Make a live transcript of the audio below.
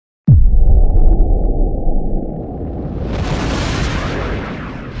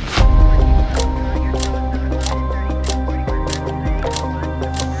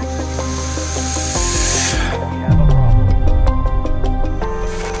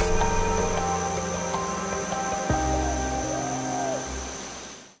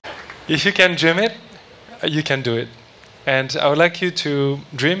If you can dream it, you can do it. And I would like you to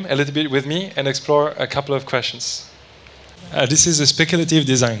dream a little bit with me and explore a couple of questions. This is a speculative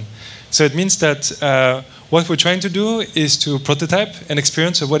design. So it means that what we're trying to do is to prototype an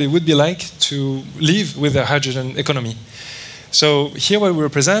experience of what it would be like to live with a hydrogen economy. So here what we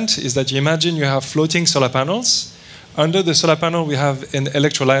represent is that you imagine you have floating solar panels. Under the solar panel we have an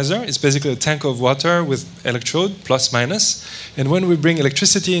electrolyzer. It's basically a tank of water with electrode, plus minus. And when we bring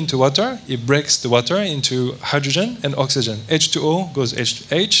electricity into water, it breaks the water into hydrogen and oxygen. H2O goes H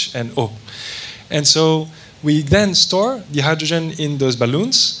to H and O. And so we then store the hydrogen in those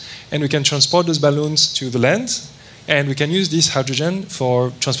balloons, and we can transport those balloons to the land, and we can use this hydrogen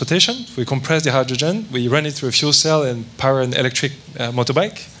for transportation. We compress the hydrogen, we run it through a fuel cell and power an electric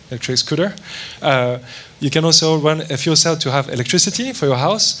motorbike, electric scooter. You can also run a fuel cell to have electricity for your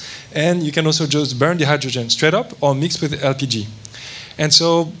house, and you can also just burn the hydrogen straight up or mix with LPG. And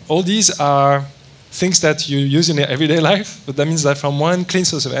so all these are things that you use in your everyday life, but that means that from one clean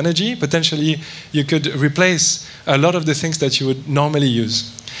source of energy, potentially you could replace a lot of the things that you would normally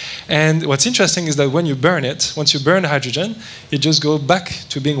use. And what's interesting is that when you burn it, once you burn hydrogen, it just goes back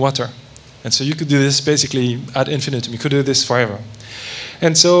to being water. And so you could do this basically ad infinitum. You could do this forever.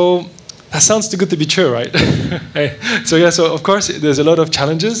 And so that sounds too good to be true, right? So yeah, so of course there's a lot of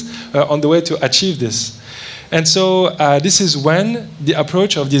challenges on the way to achieve this. And so this is when the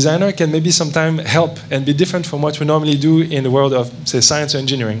approach of designer can maybe sometimes help and be different from what we normally do in the world of, say, science or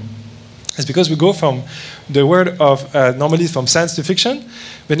engineering. It's because we go from the world of, normally from science to fiction,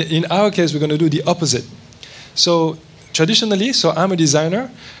 but in our case, we're going to do the opposite. So traditionally, so I'm a designer.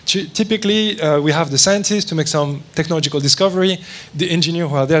 Typically, we have the scientists to make some technological discovery, the engineer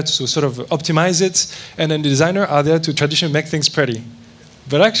who are there to sort of optimize it, and then the designer are there to traditionally make things pretty.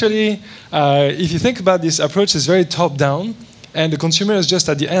 But actually, if you think about this approach, it's very top-down, and the consumer is just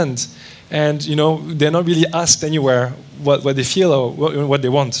at the end. And you know, they're not really asked anywhere what they feel or what they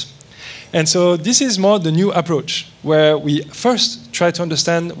want. And so this is more the new approach, where we first try to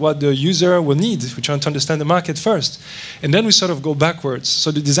understand what the user will need. We try to understand the market first. And then we sort of go backwards.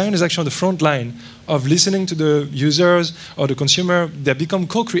 So the design is actually on the front line of listening to the users or the consumer. They become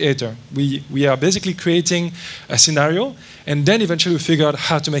co-creator. We are basically creating a scenario, and then eventually we figure out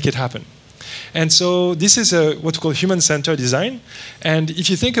how to make it happen. And so this is what we call human-centered design. And if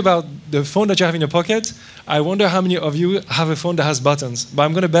you think about the phone that you have in your pocket, I wonder how many of you have a phone that has buttons. But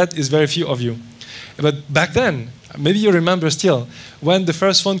I'm going to bet it's very few of you. But back then, maybe you remember still, when the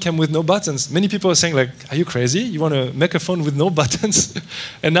first phone came with no buttons, many people were saying, like, are you crazy? You want to make a phone with no buttons?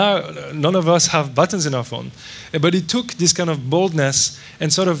 And now none of us have buttons in our phone. But it took this kind of boldness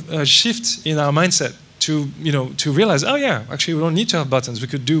and sort of a shift in our mindset to realize, oh yeah, actually we don't need to have buttons. We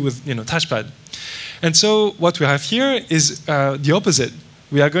could do with touchpad. And so what we have here is the opposite.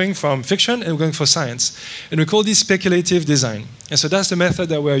 We are going from fiction and we're going for science. And we call this speculative design. And so that's the method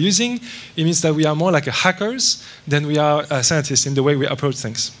that we're using. It means that we are more like hackers than we are scientists in the way we approach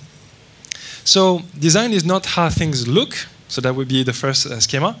things. So design is not how things look, so that would be the first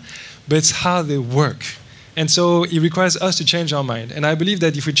schema, but it's how they work. And so it requires us to change our mind. And I believe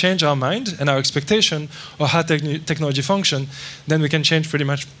that if we change our mind and our expectation of how technology functions, then we can change pretty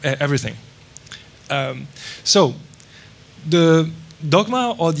much everything. So the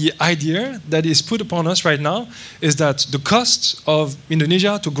dogma or the idea that is put upon us right now is that the cost of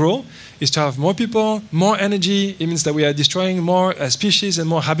Indonesia to grow is to have more people, more energy. It means that we are destroying more species and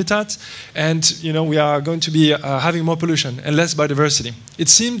more habitat, and we are going to be having more pollution and less biodiversity. It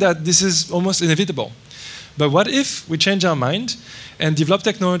seems that this is almost inevitable. But what if we change our mind and develop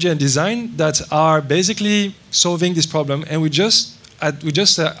technology and design that are basically solving this problem, and we just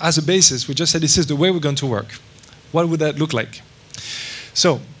as a basis, we just say this is the way we're going to work? What would that look like?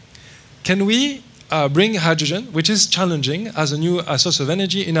 So, can we bring hydrogen, which is challenging, as a new source of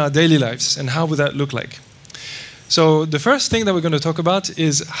energy in our daily lives, and how would that look like? So the first thing that we're going to talk about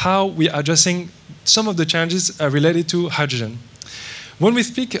is how we are addressing some of the challenges related to hydrogen. When we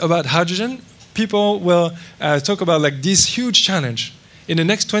speak about hydrogen, people will talk about like this huge challenge. In the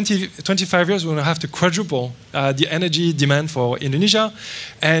next 25 years, we're going to have to quadruple the energy demand for Indonesia.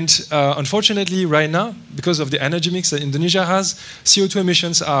 And unfortunately, right now, because of the energy mix that Indonesia has, CO2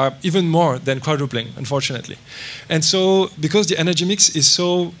 emissions are even more than quadrupling, unfortunately. And so, because the energy mix is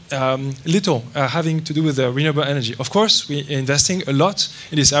so little having to do with renewable energy, of course, we're investing a lot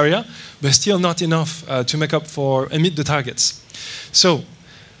in this area, but still not enough to make up for and meet the targets. So,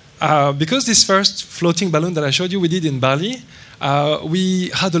 because this first floating balloon that I showed you, we did in Bali, we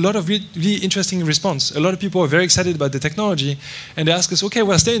had a lot of really interesting response. A lot of people were very excited about the technology, and they asked us, okay,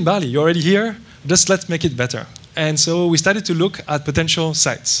 well, stay in Bali. You're already here. Just let's make it better. And so we started to look at potential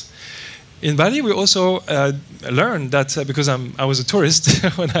sites. In Bali, we also learned that, because I was a tourist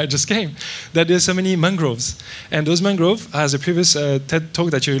when I just came, that there's so many mangroves. And those mangroves, as a previous TED talk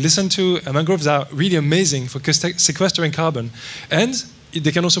that you listened to, mangroves are really amazing for sequestering carbon. And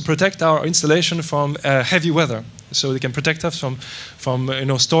they can also protect our installation from heavy weather. So they can protect us from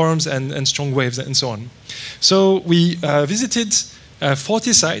storms and strong waves and so on. So we visited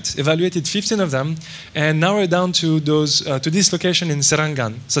 40 sites, evaluated 15 of them, and narrowed down to this location in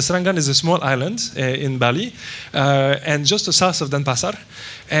Serangan. So Serangan is a small island in Bali, and just south of Denpasar.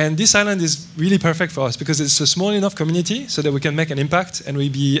 And this island is really perfect for us because it's a small enough community so that we can make an impact and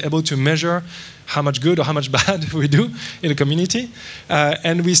we'll be able to measure how much good or how much bad we do in the community.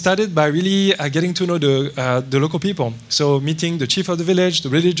 And we started by really getting to know the local people. So meeting the chief of the village, the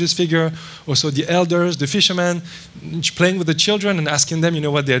religious figure, also the elders, the fishermen, playing with the children and asking them,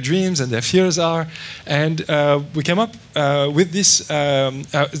 what their dreams and their fears are. And we came up with this.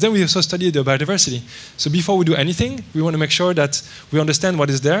 Then we also studied the biodiversity. So before we do anything, we want to make sure that we understand what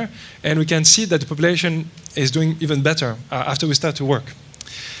is there, and we can see that the population is doing even better after we start to work.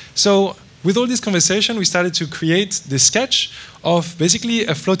 So with all this conversation, we started to create this sketch of basically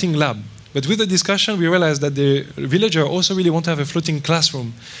a floating lab. But with the discussion, we realized that the villager also really want to have a floating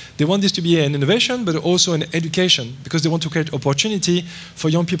classroom. They want this to be an innovation, but also an education, because they want to create opportunity for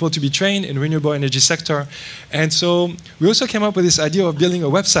young people to be trained in renewable energy sector. And so we also came up with this idea of building a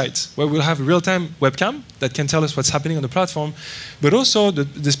website where we'll have a real-time webcam that can tell us what's happening on the platform, but also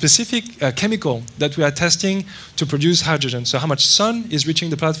the specific chemical that we are testing to produce hydrogen. So how much sun is reaching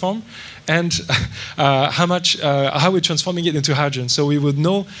the platform, and how we're transforming it into hydrogen. So we would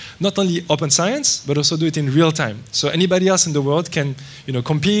know not only open science, but also do it in real time. So anybody else in the world can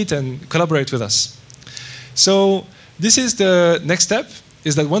compete and collaborate with us. So this is the next step,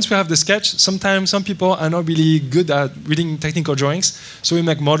 is that once we have the sketch, sometimes some people are not really good at reading technical drawings, so we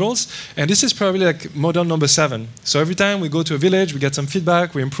make models, and this is probably like model number 7. So every time we go to a village, we get some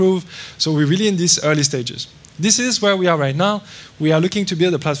feedback, we improve, so we're really in these early stages. This is where we are right now. We are looking to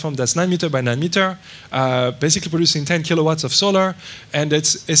build a platform that's 9 meter by 9 meter, basically producing 10 kilowatts of solar, and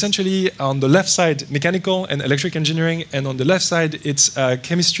it's essentially on the left side mechanical and electric engineering, and on the left side it's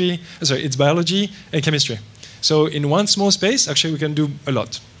it's biology and chemistry. So in one small space, actually we can do a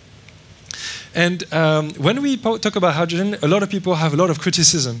lot. And when we talk about hydrogen, a lot of people have a lot of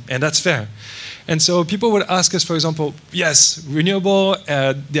criticism, and that's fair. And so people would ask us, for example, yes, renewable,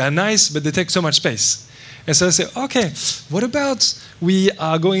 they are nice, but they take so much space. And so I say, okay, what about we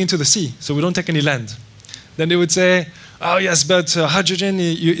are going into the sea, so we don't take any land? Then they would say, oh yes, but hydrogen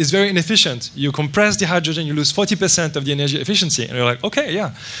is very inefficient. You compress the hydrogen, you lose 40% of the energy efficiency. And you're like, okay,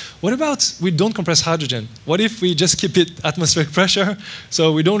 yeah. What about we don't compress hydrogen? What if we just keep it atmospheric pressure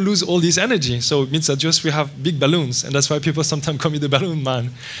so we don't lose all this energy? So it means that just we have big balloons, and that's why people sometimes call me the balloon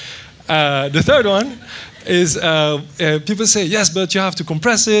man. The third one is people say, yes, but you have to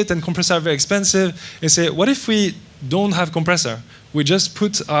compress it, and compressors are very expensive. And say, what if we don't have compressor? We just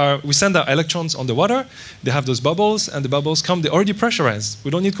we send our electrons on the water, they have those bubbles, and the bubbles come, they're already pressurized.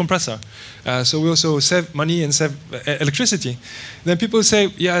 We don't need compressor. So we also save money and save electricity. Then people say,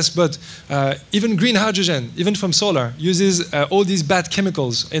 yes, but even green hydrogen, even from solar, uses all these bad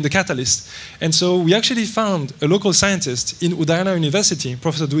chemicals in the catalyst. And so we actually found a local scientist in Udayana University,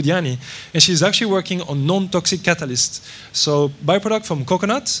 Professor Dudiani, and she's actually working on non-toxic catalysts. So byproduct from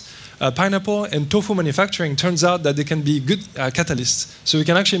coconuts, pineapple and tofu manufacturing, turns out that they can be good catalysts. So we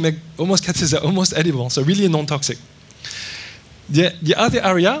can actually make catalysts that are almost edible, so really non-toxic. The other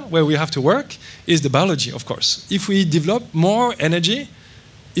area where we have to work is the biology, of course. If we develop more energy,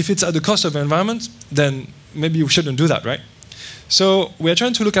 if it's at the cost of the environment, then maybe we shouldn't do that, right? So we're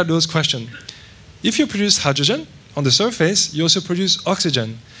trying to look at those questions. If you produce hydrogen on the surface, you also produce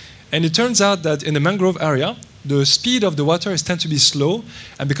oxygen. And it turns out that in the mangrove area, the speed of the water tends to be slow,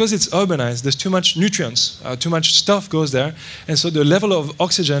 and because it's urbanized, there's too much nutrients, too much stuff goes there, and so the level of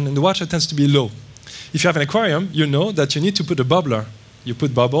oxygen in the water tends to be low. If you have an aquarium, you know that you need to put a bubbler. You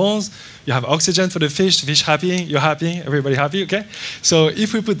put bubbles, you have oxygen for the fish happy, you're happy, everybody happy, okay? So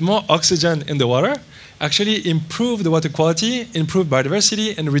if we put more oxygen in the water, actually improve the water quality, improve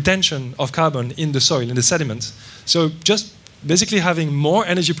biodiversity, and retention of carbon in the soil, in the sediment. So just basically having more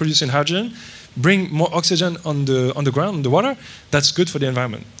energy produced in hydrogen, bring more oxygen on the ground, on the water, that's good for the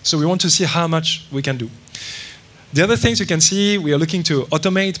environment. So we want to see how much we can do. The other things you can see, we are looking to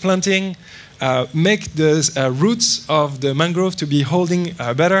automate planting, make the roots of the mangrove to be holding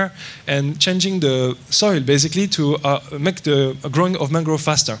better, and changing the soil basically to make the growing of mangrove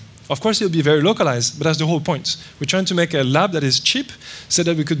faster. Of course, it'll be very localized, but that's the whole point. We're trying to make a lab that is cheap so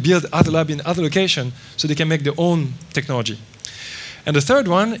that we could build other labs in other locations so they can make their own technology. And the third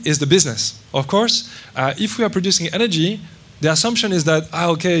one is the business. Of course, if we are producing energy, the assumption is that,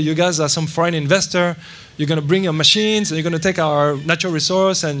 okay, you guys are some foreign investor, you're going to bring your machines, and you're going to take our natural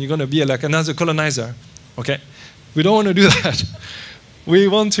resource, and you're going to be like another colonizer. Okay? We don't want to do that. We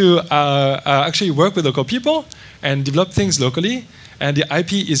want to actually work with local people and develop things locally. And the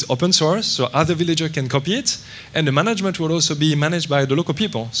IP is open source, so other villagers can copy it. And the management will also be managed by the local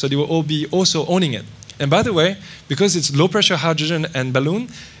people, so they will all be also owning it. And by the way, because it's low-pressure hydrogen and balloon,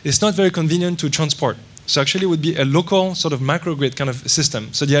 it's not very convenient to transport. So actually it would be a local sort of microgrid kind of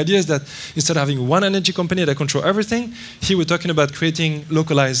system. So the idea is that instead of having one energy company that control everything, here we're talking about creating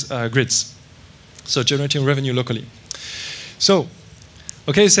localized grids. So generating revenue locally. So,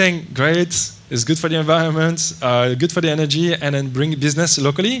 okay, saying, great, it's good for the environment, good for the energy, and then bring business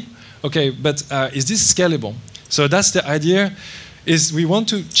locally. Okay, but is this scalable? So that's the idea, is we want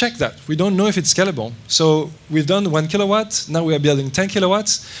to check that. We don't know if it's scalable. So we've done 1 kilowatt, now we are building 10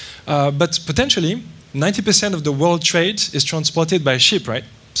 kilowatts, but potentially 90% of the world trade is transported by ship, right?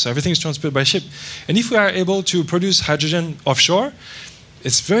 So everything is transported by ship. And if we are able to produce hydrogen offshore,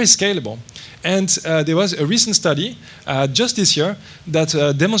 it's very scalable. And there was a recent study just this year that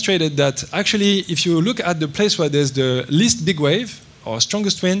demonstrated that actually if you look at the place where there's the least big wave or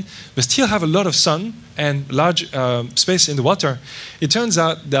strongest wind, but still have a lot of sun and large space in the water, it turns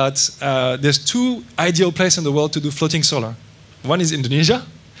out that there's 2 ideal places in the world to do floating solar. One is Indonesia,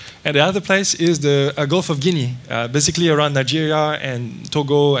 and the other place is the Gulf of Guinea, basically around Nigeria and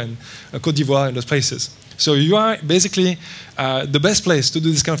Togo and Côte d'Ivoire and those places. So you are basically the best place to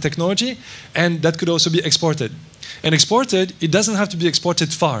do this kind of technology, and that could also be exported. And exported, it doesn't have to be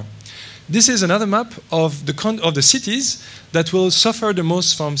exported far. This is another map of the cities that will suffer the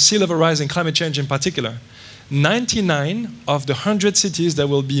most from sea level rise and climate change in particular. 99 of the 100 cities that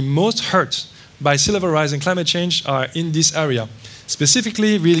will be most hurt by sea level rise and climate change are in this area,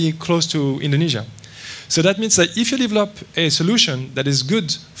 specifically really close to Indonesia. So that means that if you develop a solution that is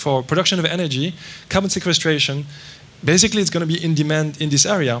good for production of energy, carbon sequestration, basically it's going to be in demand in this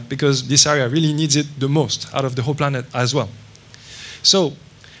area because this area really needs it the most out of the whole planet as well. So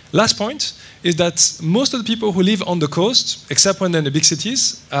last point is that most of the people who live on the coast, except when they're in the big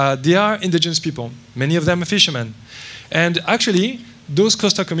cities, they are indigenous people. Many of them are fishermen. And actually, those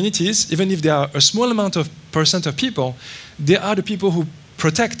coastal communities, even if they are a small amount of percent of people, they are the people who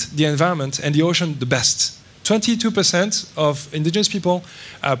protect the environment and the ocean the best. 22% of indigenous people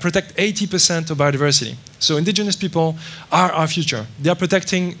protect 80% of biodiversity. So indigenous people are our future. They are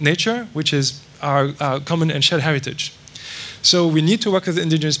protecting nature, which is our common and shared heritage. So we need to work with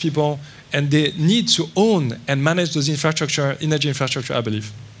indigenous people, and they need to own and manage those infrastructure, energy infrastructure, I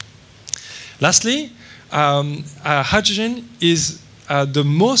believe. Lastly, hydrogen is the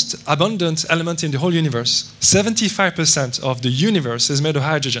most abundant element in the whole universe. 75% of the universe is made of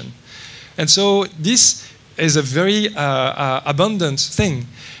hydrogen. And so this is a very abundant thing.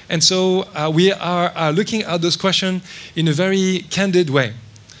 And so we are looking at those questions in a very candid way.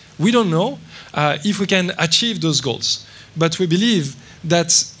 We don't know if we can achieve those goals, but we believe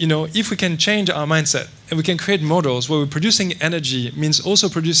that if we can change our mindset and we can create models where we're producing energy means also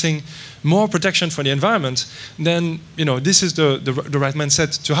producing more protection for the environment, then this is the right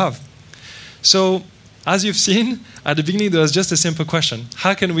mindset to have. So as you've seen, at the beginning there was just a simple question.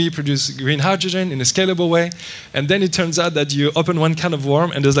 How can we produce green hydrogen in a scalable way? And then it turns out that you open one can of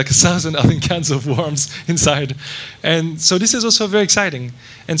worm and there's like 1,000 other cans of worms inside. And so this is also very exciting.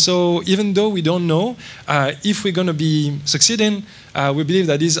 And so even though we don't know if we're going to be succeeding, we believe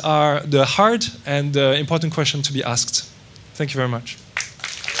that these are the hard and important questions to be asked. Thank you very much.